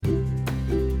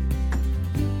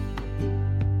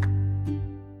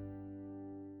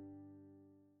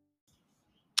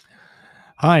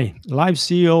係 Live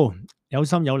CEO 有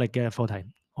心有力嘅課題，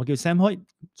我叫 Sam 開，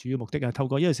主要目的係透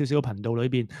過一個少少嘅頻道裏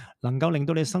邊，能夠令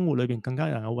到你生活裏邊更加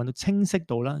能夠揾到清晰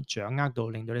度啦，掌握到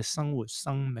令到你生活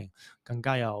生命更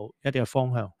加有一啲嘅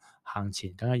方向行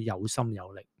前，更加有心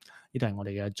有力。呢度係我哋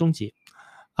嘅宗旨。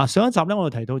上一集咧，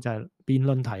我哋提到就係辯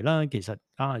論題啦。其實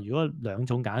如果兩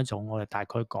種揀一種，我哋大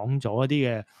概講咗一啲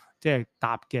嘅即係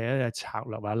答嘅一啲策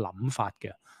略或者諗法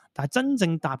嘅。但係真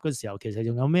正答嘅時候，其實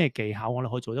仲有咩技巧我哋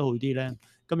可以做得好啲咧？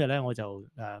今日咧我就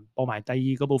播埋第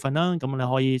二個部分啦。咁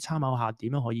你可以參考下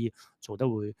點樣可以做得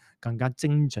會更加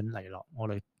精準利落。我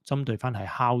哋針對翻係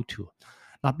how to。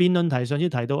辯論題上次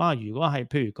提到如果係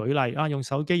譬如舉例用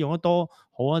手機用得多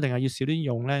好啊，定係要少啲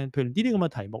用咧？譬如呢啲咁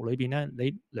嘅題目裏邊咧，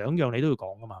你兩樣你都要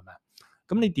講噶嘛，係咪？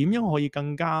咁你點樣可以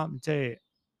更加即係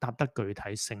答得具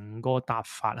體？成個答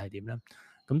法係點咧？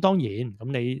咁當然，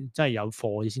咁你真係有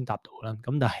課你先答到啦。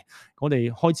咁但係我哋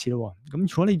開始咯。咁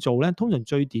如果你做咧，通常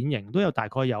最典型都有大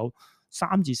概有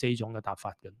3至4種嘅答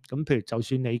法嘅。咁譬如就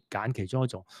算你揀其中一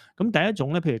種，咁第一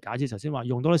種咧，譬如假設頭先話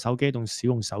用多啲手機同少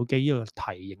用手機呢個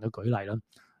題型嘅舉例啦。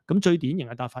咁最典型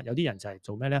嘅答法，有啲人就係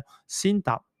做咩咧？先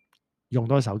答用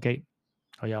多啲手機，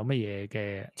佢有乜嘢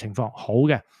嘅情況好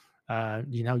嘅，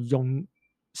然後用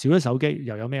少咗手機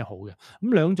又有咩好嘅？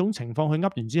咁兩種情況去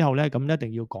噏完之後咧，咁一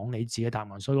定要講你自己嘅答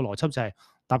案。所以個邏輯就係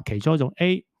答其中一種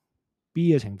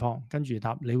A、B 嘅情況，跟住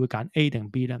答你會揀 A 定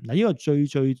B 咧？嗱，呢個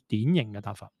最典型嘅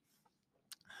答法。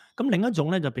咁另一種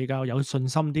咧就比較有信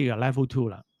心啲嘅 level 2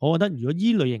啦。我覺得如果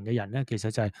依類型嘅人咧，其實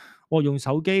就係我用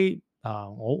手機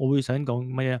我會想講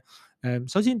乜嘢？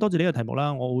首先多謝呢個題目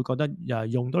啦。我會覺得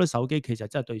用多啲手機其實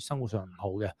真係對生活上唔好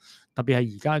嘅，特別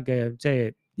係而家嘅即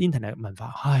係 internet 文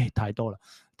化，太多啦，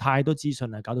太多資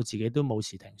訊啦，搞到自己都冇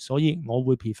時停。所以我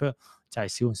會 prefer 就係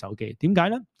少用手機。點解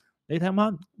咧？你睇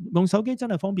下用手機真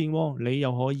係方便喎，你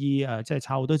又可以即係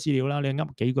查好多資料啦，你噏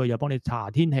幾句又幫你查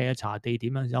天氣查地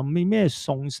點啊，又咩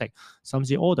餸食，甚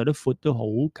至 order 啲 food 都好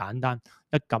簡單，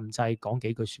一撳掣講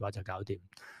幾句説話就搞掂。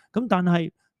咁但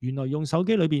係原來用手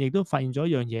機裏邊亦都發現咗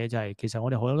一樣嘢，就係其實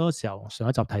我哋好多時候上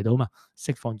一集提到嘛，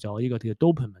釋放咗呢個叫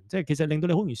dopamine，即係其實令到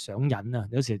你好容易上癮啊。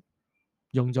有時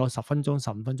用咗10分鐘、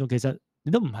15分鐘，其實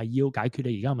你都唔係要解決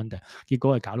你而家嘅問題，結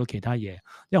果係搞到其他嘢，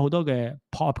因為好多嘅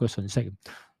pop 嘅信息。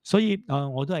所以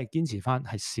我都係堅持翻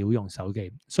係少用手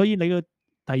機。所以你嘅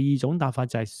第二種答法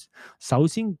就係首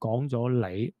先講咗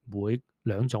你每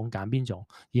兩種揀邊種，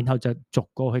然後就逐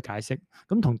個去解釋。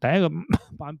咁同第一個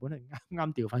版本係啱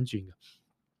啱調翻轉嘅。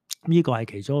呢個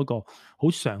係其中一個好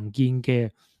常見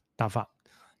嘅答法。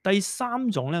第三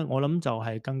種咧，我諗就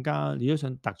係更加，如果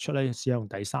想突出咧，試下用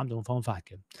第三種方法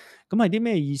嘅。咁係啲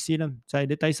咩意思咧？就係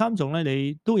你第三種咧，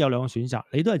你都有兩個選擇，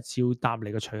你都係照答你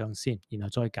嘅取向先，然後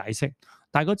再解釋。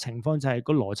但係個情況就係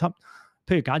個邏輯，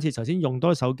譬如假設頭先用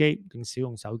多手機定少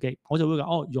用手機，我就會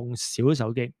講用少咗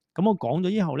手機。咁我講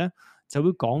咗之後咧，就會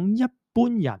講一般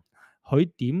人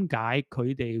佢點解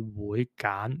佢哋會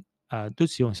揀都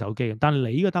少用手機嘅。但係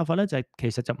你嘅答法咧就係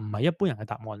其實就唔係一般人嘅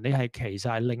答案，你係其實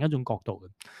係另一種角度嘅。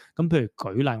咁譬如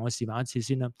舉例，我示範一次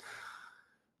先啦。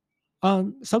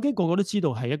手機個個都知道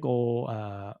係一個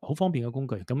好方便嘅工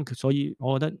具，咁所以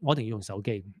我覺得我一定要用手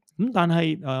機。咁但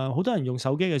係好多人用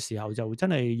手機嘅時候就真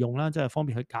係用啦，真係方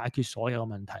便去解決所有嘅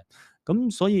問題。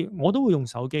咁所以我都會用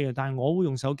手機嘅，但係我會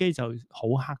用手機就好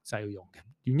克制去用嘅。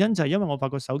原因就係因為我發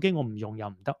覺手機我唔用又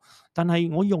唔得，但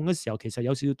係我用嘅時候其實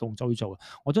有少少動作要做嘅。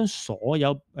我將所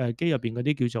有機入邊嗰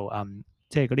啲叫做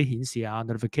即係嗰啲顯示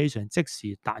notification 即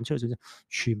時彈出去信息，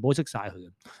全部熄晒佢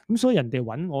嘅。咁所以人哋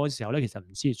揾我嘅時候咧，其實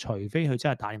唔知，除非佢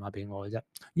真係打電話俾我嘅啫。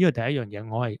呢個第一樣嘢，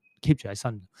我係 keep 住喺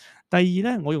身。第二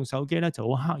咧，我用手機咧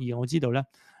就好刻意，我知道咧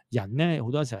人咧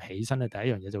好多時候起身咧第一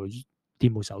樣嘢就會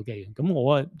掂部手機嘅。咁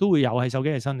我都會有係手機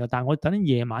喺身嘅，但係我等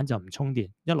夜晚就唔充電，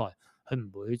一來佢唔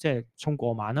會即係充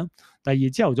過晚啦。第二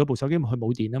朝頭早部手機佢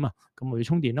冇電啊嘛，咁我要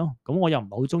充電咯。咁我又唔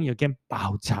係好中意驚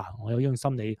爆炸，我有呢種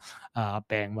心理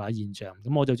病或者現象，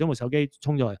咁我就將部手機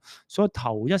充咗去。所以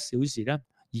頭1小時咧，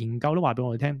研究都話俾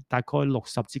我哋聽，大概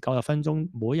60至90分鐘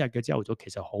每日嘅朝頭早其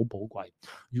實好寶貴。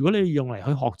如果你用嚟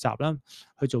去學習啦，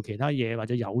去做其他嘢或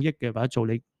者有益嘅，或者做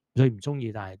你最唔中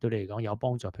意但係對你嚟講有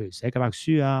幫助，譬如寫計劃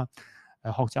書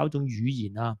學習一種語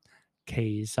言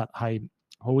其實係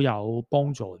好有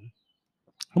幫助。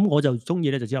咁我就中意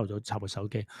咧，就朝頭早插部手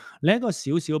機。另一個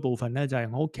少少嘅部分咧，就係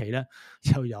我屋企咧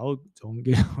就有一種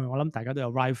叫我諗大家都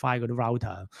有 WiFi 嗰啲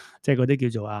router，即係嗰啲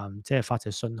叫做即係發射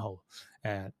信號，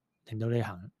令到你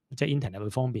行即係 internet 會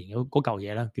方便。嗰嚿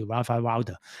嘢咧叫 WiFi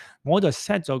router，我就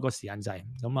set 咗個時間掣。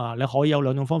咁你可以有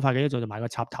兩種方法嘅，一種就買個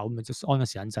插頭，咪即安個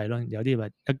時間掣咯。有啲咪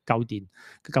一夠電、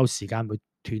一夠時間會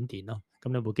斷電咯。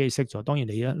咁你部機熄咗，當然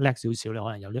你一叻少少，你可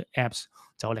能有啲 Apps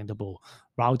就會令到部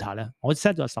router 咧，我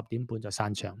set 咗10點半就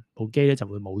散場，部機咧就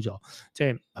會冇咗，即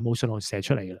係冇信號射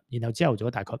出嚟嘅啦。然後朝頭早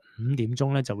大概5點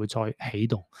鐘咧就會再起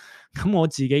動。咁我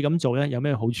自己咁做咧有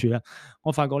咩好處咧？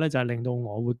我發覺咧就係令到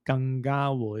我會更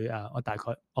加會我大概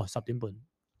10點半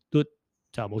嘟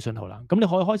就冇信號啦。咁你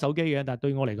可以開手機嘅，但係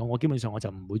對我嚟講，我基本上我就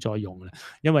唔會再用啦，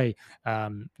因為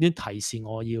啲提示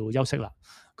我要休息啦。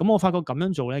咁我發覺咁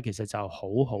樣做咧，其實就好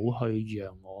好去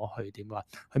讓我去點話，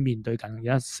去面對緊而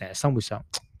家成日生活上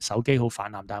手機好泛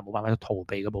濫，但係冇辦法逃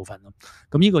避嘅部分咯。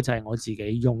咁呢個就係我自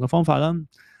己用嘅方法啦。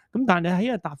咁但係你喺呢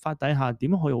個答法底下，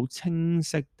點樣可以好清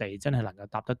晰地真係能夠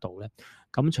答得到咧？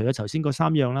咁除咗頭先嗰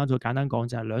3樣啦，再簡單講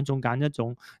就係兩種揀一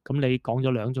種。咁你講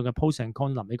咗兩種嘅 pros and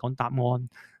cons，臨尾講答案。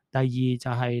第二就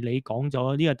係你講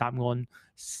咗呢個答案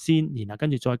先，然後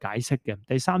跟住再解釋嘅。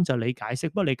第三就係你解釋，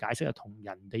不過你解釋係同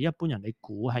人哋一般人你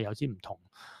估係有啲唔同。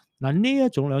嗱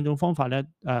呢兩種方法咧，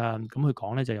咁佢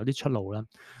講咧就有啲出路啦。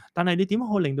但係你點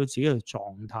樣可以令到自己嘅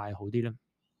狀態好啲咧？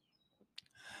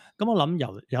咁我諗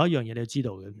有一樣嘢你要知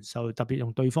道嘅，就特別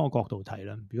用對方嘅角度睇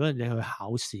啦。如果你去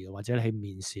考試或者你去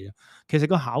面試咧，其實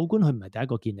個考官佢唔係第一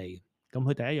個見你嘅，咁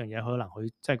佢第一樣嘢可能佢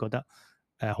真係覺得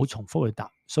好重複去答，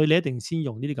所以你一定先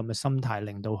用呢啲咁嘅心態，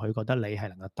令到佢覺得你係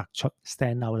能夠突出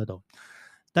stand out 嗰度。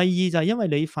第二就係因為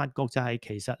你發覺就係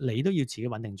其實你都要自己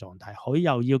穩定狀態，佢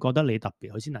又要覺得你特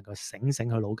別，佢先能夠醒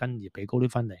佢腦筋而俾高啲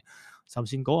分嚟。就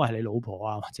算嗰個係你老婆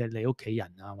啊，或者你屋企人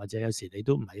啊，或者有時你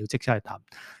都唔係要即刻去答。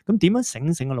咁點樣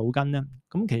醒個腦筋咧？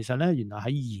咁其實咧，原來喺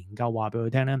研究話俾佢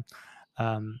聽咧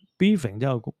，breathing 都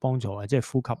有幫助嘅，即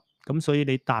係呼吸。咁所以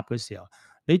你答嘅時候，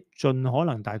你盡可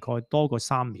能大概多過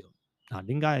3秒。嗱，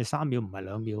點解係3秒唔係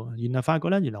2秒？原來發覺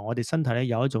咧，原來我哋身體咧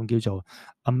有一種叫做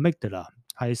amygdala，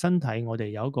係身體我哋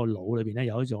有一個腦裏邊咧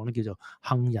有一種咧叫做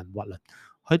杏仁核啊。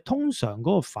佢通常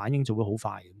嗰個反應就會好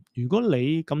快嘅。如果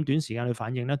你咁短時間去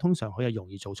反應咧，通常佢係容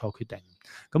易做錯決定。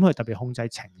咁佢特別控制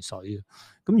情緒嘅。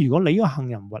咁如果你呢個杏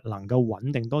仁核能夠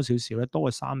穩定多少少咧，多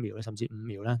過3秒咧，甚至5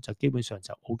秒咧，就基本上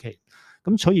就 OK。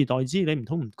咁取而代之，你唔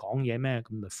通唔講嘢咩？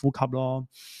咁咪呼吸咯。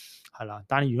係啦，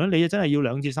但係如果你真係要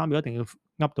2至3秒一定要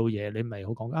噏到嘢，你咪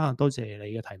好講啊！多謝你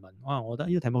嘅提問，我覺得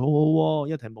呢個題目好好喎，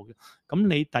呢個題目咁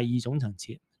你第二種層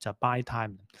次就 buy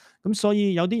time。咁所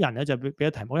以有啲人咧就俾個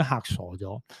題目一嚇傻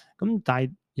咗。咁但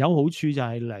係有好處就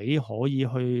係你可以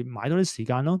去買多啲時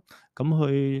間咯。咁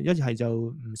去一係就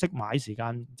唔識買時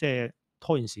間，即係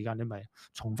拖延時間，你咪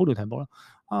重複條題目咯。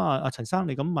阿陳生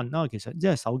你咁問其實因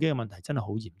為手機嘅問題真係好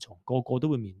嚴重，個個都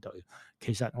會面對。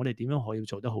其實我哋點樣可以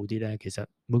做得好啲咧？其實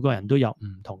每個人都有唔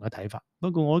同嘅睇法。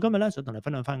不過我今日咧想同你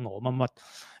分享翻我乜乜。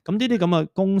咁呢啲咁嘅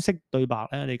公式對白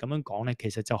咧，你咁樣講咧，其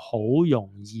實就好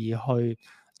容易去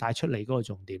帶出嚟嗰個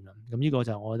重點啦。咁呢個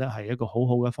就我覺得係一個好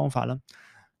好嘅方法啦。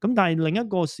咁但係另一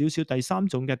個少少第三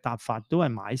種嘅答法都係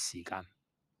買時間。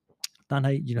但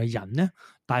係原來人咧，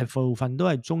大部分都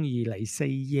係中意你 say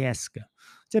yes 嘅，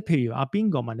即係譬如邊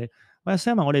個問你，喂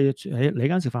Sam，我哋你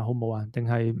間食飯好唔好啊？定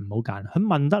係唔好揀？佢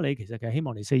問得你，其實係希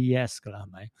望你 say yes 噶啦，係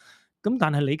咪？咁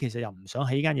但係你其實又唔想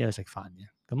喺呢間嘢度食飯嘅。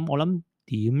咁我諗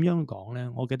點樣講咧？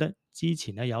我記得之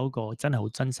前咧有一個真係好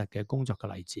真實嘅工作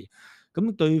嘅例子。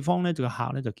咁對方咧個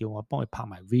客咧就叫我幫佢拍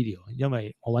埋 video，因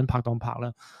為我揾拍檔拍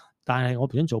啦。但係我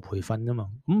本身做培訓㗎嘛，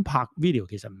咁拍 video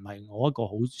其實唔係我一個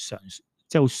好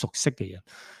即係好熟悉嘅嘢。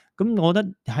咁我覺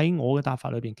得喺我嘅答法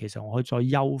裏邊，其實我可以再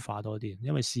優化多啲，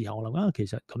因為事後我諗其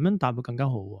實咁樣答會更加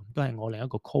好喎，都係我另一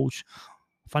個 coach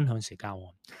分享時間喎。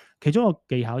其中一個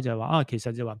技巧就係話其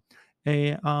實就話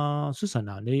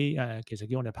Susan 啊，你其實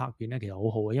叫我哋拍片咧，其實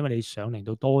好好嘅，因為你想令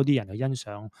到多啲人去欣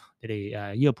賞你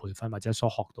哋呢個培訓或者所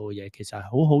學到嘅嘢，其實係好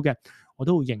好嘅，我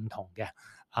都會認同嘅。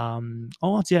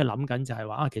我只係諗緊就係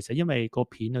話其實因為個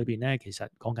片裏邊咧，其實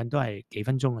講緊都係幾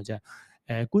分鐘嘅啫。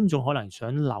觀眾可能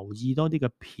想留意多啲嘅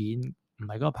片，唔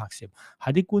係嗰個拍攝，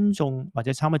係啲觀眾或者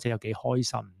參加者有幾開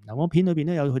心。嗱，我片裏邊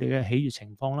都有佢哋嘅喜悅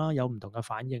情況啦，有唔同嘅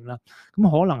反應啦。咁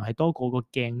可能係多過個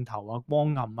鏡頭啊、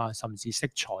光暗啊，甚至色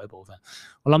彩嘅部分。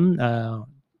我諗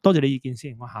多謝你意見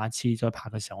先，我下次再拍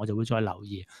嘅時候，我就會再留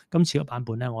意。今次個版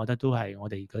本咧，我覺得都係我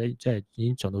哋嗰啲即係已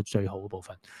經做到最好嘅部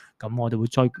分。咁我哋會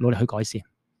再努力去改善。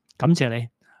感謝你，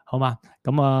好嘛？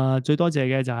咁最多謝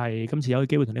嘅就係今次有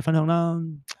機會同你分享啦。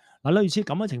嗱，類似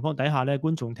咁嘅情況底下咧，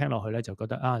觀眾聽落去咧就覺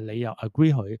得你又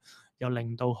agree 佢，又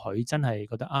令到佢真係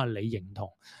覺得你認同。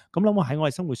咁諗我喺我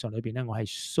哋生活上裏邊咧，我係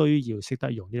需要識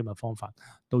得用呢啲咁嘅方法，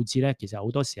導致咧其實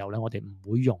好多時候咧，我哋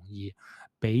唔會容易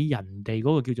俾人哋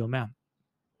嗰個叫做咩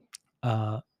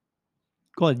嗰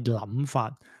個諗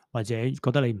法或者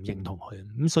覺得你唔認同佢。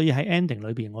咁所以喺 ending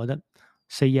裏邊，我覺得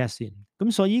say yes 先。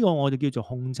咁所以呢個我哋叫做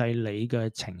控制你嘅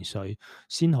情緒，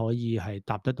先可以係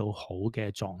達得到好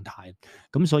嘅狀態。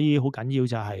咁所以好緊要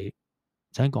就係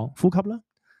頭先講呼吸啦。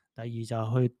第二就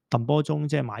係去揼波鐘，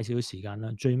即係買少少時間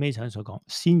啦。最尾頭先所講，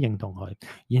先認同佢，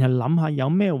然後諗下有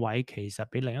咩位其實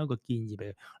俾另一個建議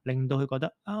俾佢，令到佢覺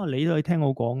得啊，你都可以聽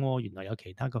我講喎，原來有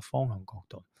其他嘅方向角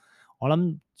度。我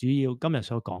諗主要今日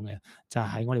所講嘅就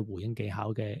係我哋回應技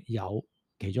巧嘅有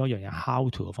其中一樣嘢 how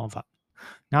to 嘅方法。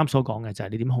啱所講嘅就係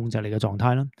你點控制你嘅狀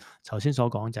態啦。頭先所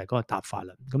講就係嗰個答法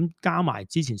啦。咁加埋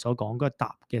之前所講嗰個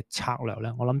答嘅策略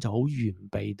咧，我諗就好完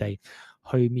備地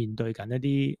去面對緊一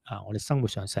啲我哋生活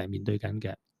上成日面對緊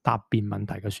嘅答辯問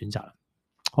題嘅選擇啦。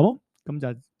好冇？咁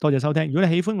就多謝收聽。如果你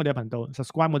喜歡我哋嘅頻道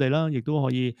，subscribe 我哋啦，亦都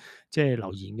可以即係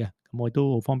留言嘅。咁我亦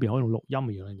都好方便，可以用錄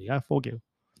音。原來而家科技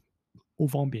好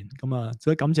方便。咁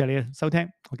所以感謝你嘅收聽。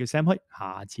我叫 Sam 開，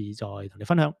下次再同你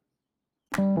分享。